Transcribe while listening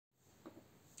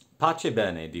Pace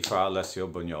bene di Fra Alessio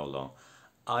Bugnolo.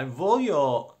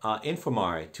 Voglio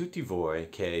informare tutti voi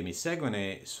che mi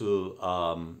seguono su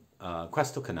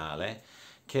questo canale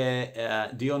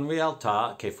di una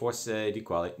realtà che forse di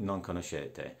quale non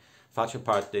conoscete. Faccio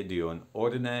parte di un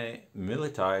ordine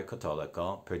militare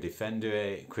cattolico per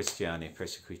difendere cristiani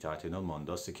perseguitati nel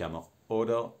mondo. Si chiama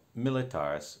Ordo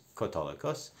Militaris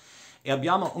Catholicos. E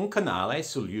abbiamo un canale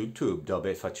su YouTube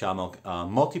dove facciamo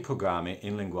molti programmi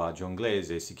in linguaggio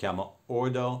inglese. Si chiama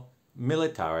Ordo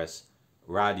Militaris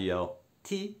Radio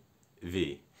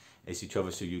TV e si trova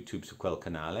su YouTube su quel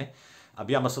canale.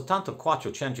 Abbiamo soltanto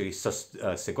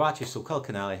 400 seguaci su quel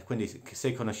canale, quindi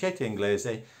se conoscete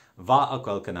inglese va a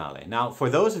quel canale. Now,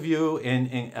 for those of you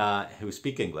who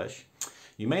speak English,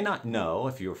 you may not know,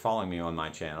 if you're following me on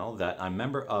my channel, that I'm a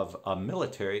member of a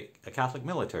Catholic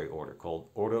military order called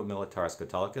Ordo Militaris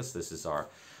Catholicus. This is our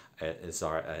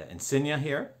insignia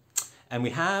here. And we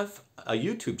have a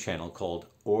YouTube channel called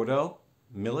Ordo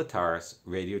Militaris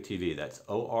Radio TV. That's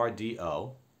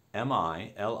ORDO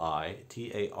MILITARIS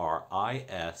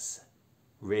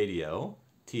Radio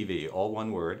TV, all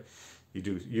one word. You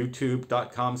do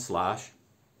youtube.com/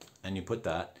 and you put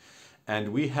that.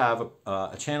 And we have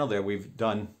a channel there. We've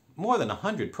done more than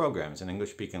 100 programs in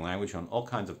English-speaking language on all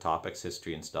kinds of topics,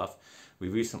 history and stuff.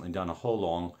 We've recently done a whole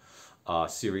long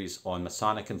series on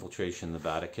Masonic infiltration in the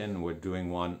Vatican. We've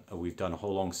done a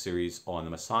whole long series on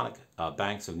the Masonic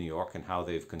banks of New York and how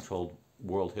they've controlled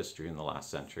world history in the last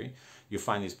century. You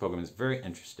find these programs very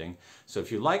interesting. So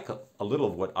if you like a little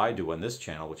of what I do on this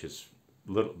channel, which is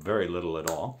very little at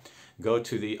all, go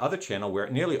to the other channel where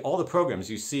nearly all the programs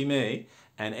you see me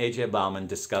and AJ Bauman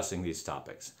discussing these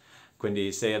topics.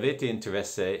 Quindi se avete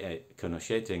interesse e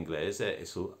conoscete inglese,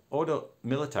 su Ordo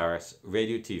Militaris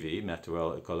Radio TV,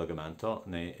 metterò il collegamento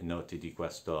nei noti di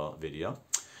questo video,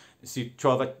 si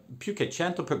trova più che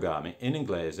 100 programmi in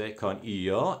inglese con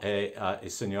io e il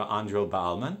signor Andrew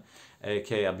Bauman,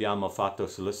 che abbiamo fatto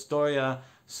sulla storia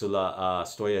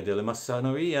della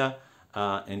massoneria,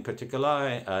 in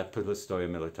particolare per la storia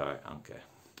militare anche.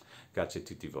 Grazie a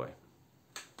tutti voi.